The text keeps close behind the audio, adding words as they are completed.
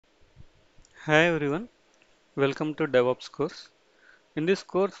Hi everyone, welcome to Devops course. In this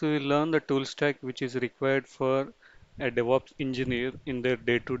course, we will learn the tool stack which is required for a DevOps engineer in their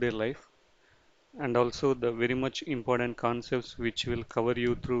day-to-day life, and also the very much important concepts which will cover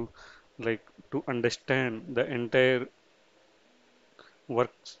you through, like to understand the entire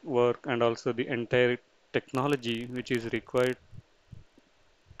work and also the entire technology which is required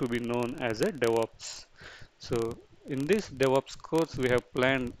to be known as a DevOps. So in this DevOps course, we have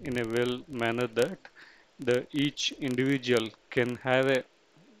planned in a well manner that the each individual can have a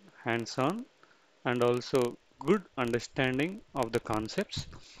hands-on and also good understanding of the concepts,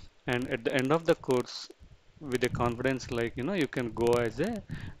 and at the end of the course with a confidence, like you can go as a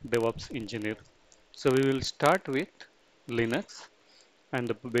DevOps engineer. So we will start with Linux and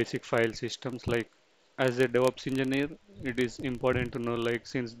the basic file systems. Like as a DevOps engineer, it is important to know, like,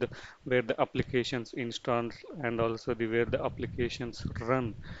 since the where the applications install and also the where the applications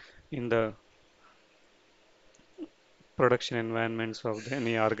run in the production environments of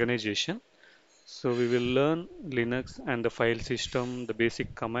any organization. So we will learn Linux and the file system, the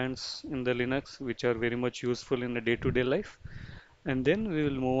basic commands in the Linux, which are very much useful in the day-to-day life. And then we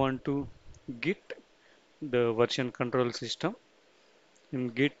will move on to Git, the version control system. In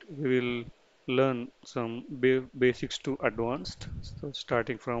Git, we will learn some basics to advanced. So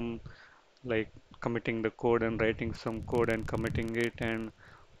starting from like committing the code and writing some code and committing it, and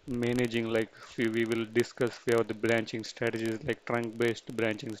managing, like we will discuss few of the branching strategies like trunk based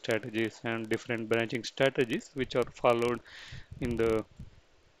branching strategies and different branching strategies which are followed in the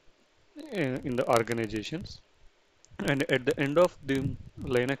organizations. And at the end of the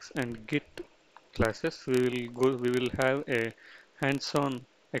Linux and Git classes, we will have a hands-on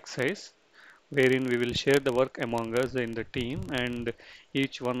exercise wherein we will share the work among us in the team, and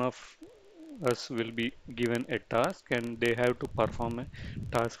each one of us will be given a task and they have to perform a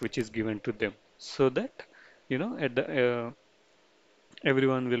task which is given to them, so that at the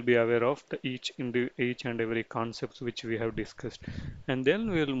everyone will be aware of the each and every concepts which we have discussed. And then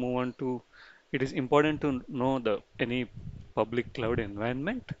we will move on to, it is important to know the any public cloud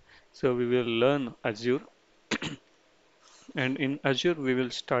environment. So we will learn Azure, and in Azure we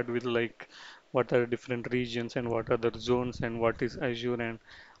will start with like what are different regions and what are the zones and what is Azure, and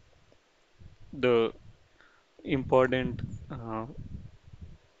the important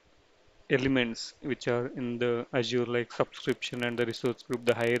elements which are in the Azure, like subscription and the resource group,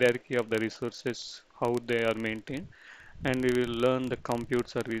 the hierarchy of the resources, how they are maintained. And we will learn the compute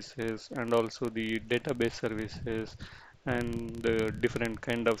services and also the database services and the different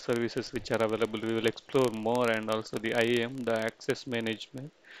kind of services which are available. We will explore more, and also the IAM, the access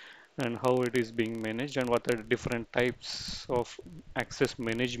management, and how it is being managed, and what are the different types of access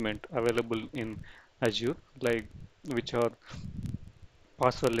management available in Azure, like which are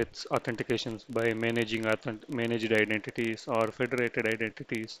passwordless authentications by managing managed identities or federated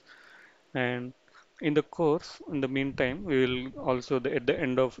identities. And in the course, in the meantime, we will also at the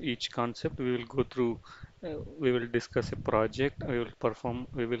end of each concept, we will go through, we will discuss a project,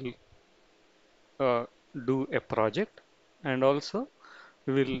 we will uh, do a project, and also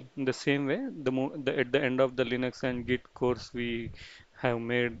we will in the same way at the end of the Linux and Git course, we have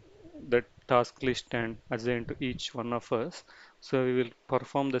made the task list and assigned to each one of us. So we will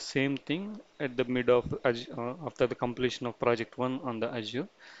perform the same thing at the mid of after the completion of project one on the Azure,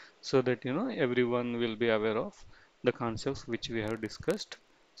 so that everyone will be aware of the concepts which we have discussed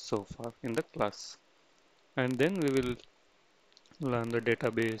so far in the class. And then we will learn the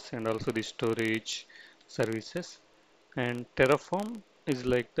database and also the storage services. And Terraform is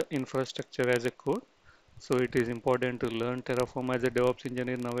like the infrastructure as a code. So it is important to learn Terraform as a DevOps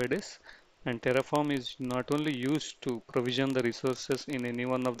engineer nowadays. And Terraform is not only used to provision the resources in any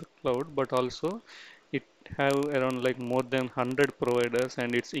one of the cloud, but also it have around like more than 100 providers,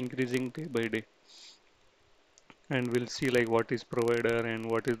 and it's increasing day by day. And we'll see like what is provider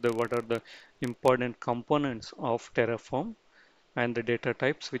and what are the important components of Terraform, and the data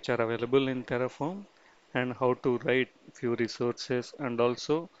types which are available in Terraform, and how to write few resources, and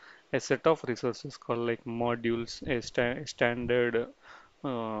also a set of resources called like modules, a standard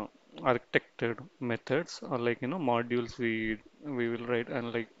uh, architected methods, or like modules we will write,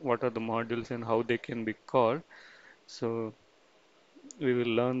 and like what are the modules and how they can be called. So we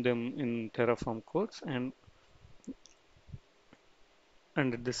will learn them in Terraform codes, and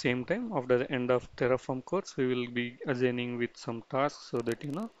at the same time after the end of Terraform course, we will be assigning with some tasks, so that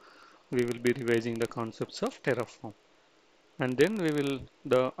we will be revising the concepts of Terraform. And then we will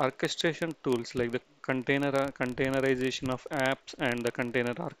the orchestration tools like the containerization of apps and the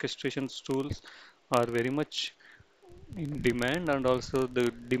container orchestration tools are very much in demand, and also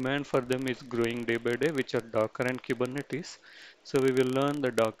the demand for them is growing day by day, which are Docker and Kubernetes. So we will learn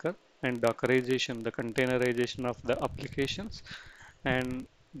the Docker and Dockerization, the containerization of the applications, and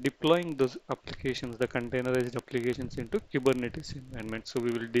deploying those applications, the containerized applications into Kubernetes environment. So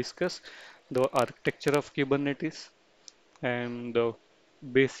we will discuss the architecture of Kubernetes and the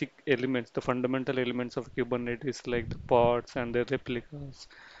basic elements, the fundamental elements of Kubernetes like the pods and the replicas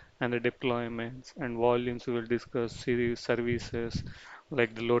and the deployments and volumes. We will discuss series services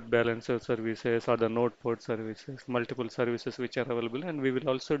like the load balancer services or the node pod services, multiple services which are available, and we will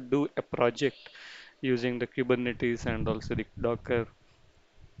also do a project using the Kubernetes and also the Docker,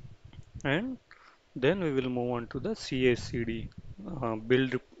 and then we will move on to the CI/CD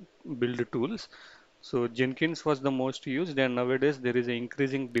build tools. So Jenkins was the most used, and nowadays there is an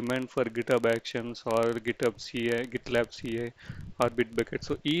increasing demand for GitHub Actions or GitHub CI, GitLab CI, or Bitbucket.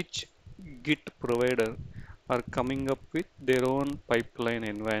 So each Git provider are coming up with their own pipeline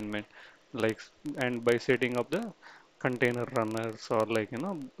environment, like, and by setting up the container runners, or like,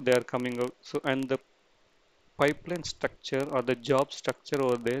 they are coming out. So, and the pipeline structure or the job structure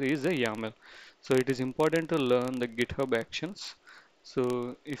over there is a YAML. So it is important to learn the GitHub Actions.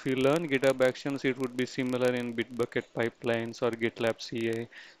 So if you learn GitHub Actions, it would be similar in Bitbucket pipelines or GitLab CI.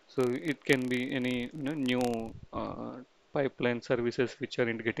 So it can be any, new pipeline services which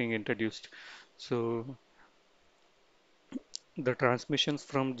are getting introduced. So the transmissions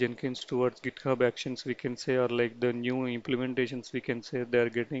from Jenkins towards GitHub Actions, we can say, are like the new implementations. We can say they are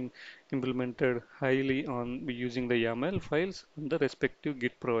getting implemented highly on using the YAML files on the respective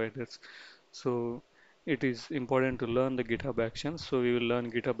Git providers. So it is important to learn the GitHub Actions. So we will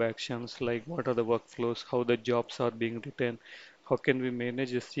learn GitHub Actions, like what are the workflows, how the jobs are being written, how can we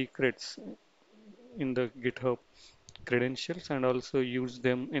manage the secrets in the GitHub credentials, and also use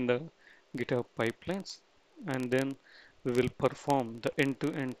them in the GitHub pipelines. And then we will perform the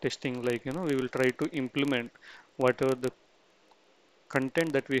end-to-end testing, like, we will try to implement whatever the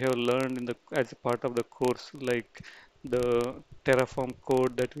content that we have learned in the as a part of the course, like the Terraform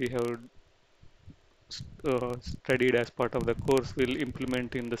code that we have studied as part of the course, will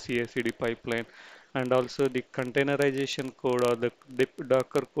implement in the CI/CD pipeline, and also the containerization code or the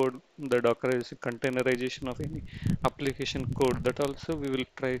Docker code, the Dockerization containerization of any application code, that also we will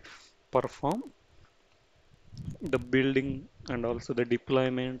try perform. The building and also the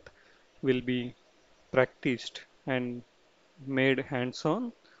deployment will be practiced and made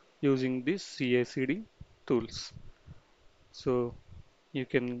hands-on using these CI/CD tools. So you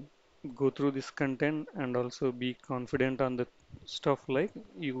can go through this content and also be confident on the stuff, like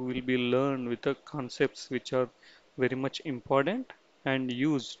you will be learned with the concepts which are very much important and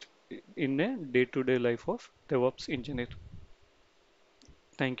used in a day-to-day life of DevOps engineer.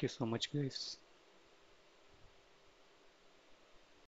 Thank you so much, guys.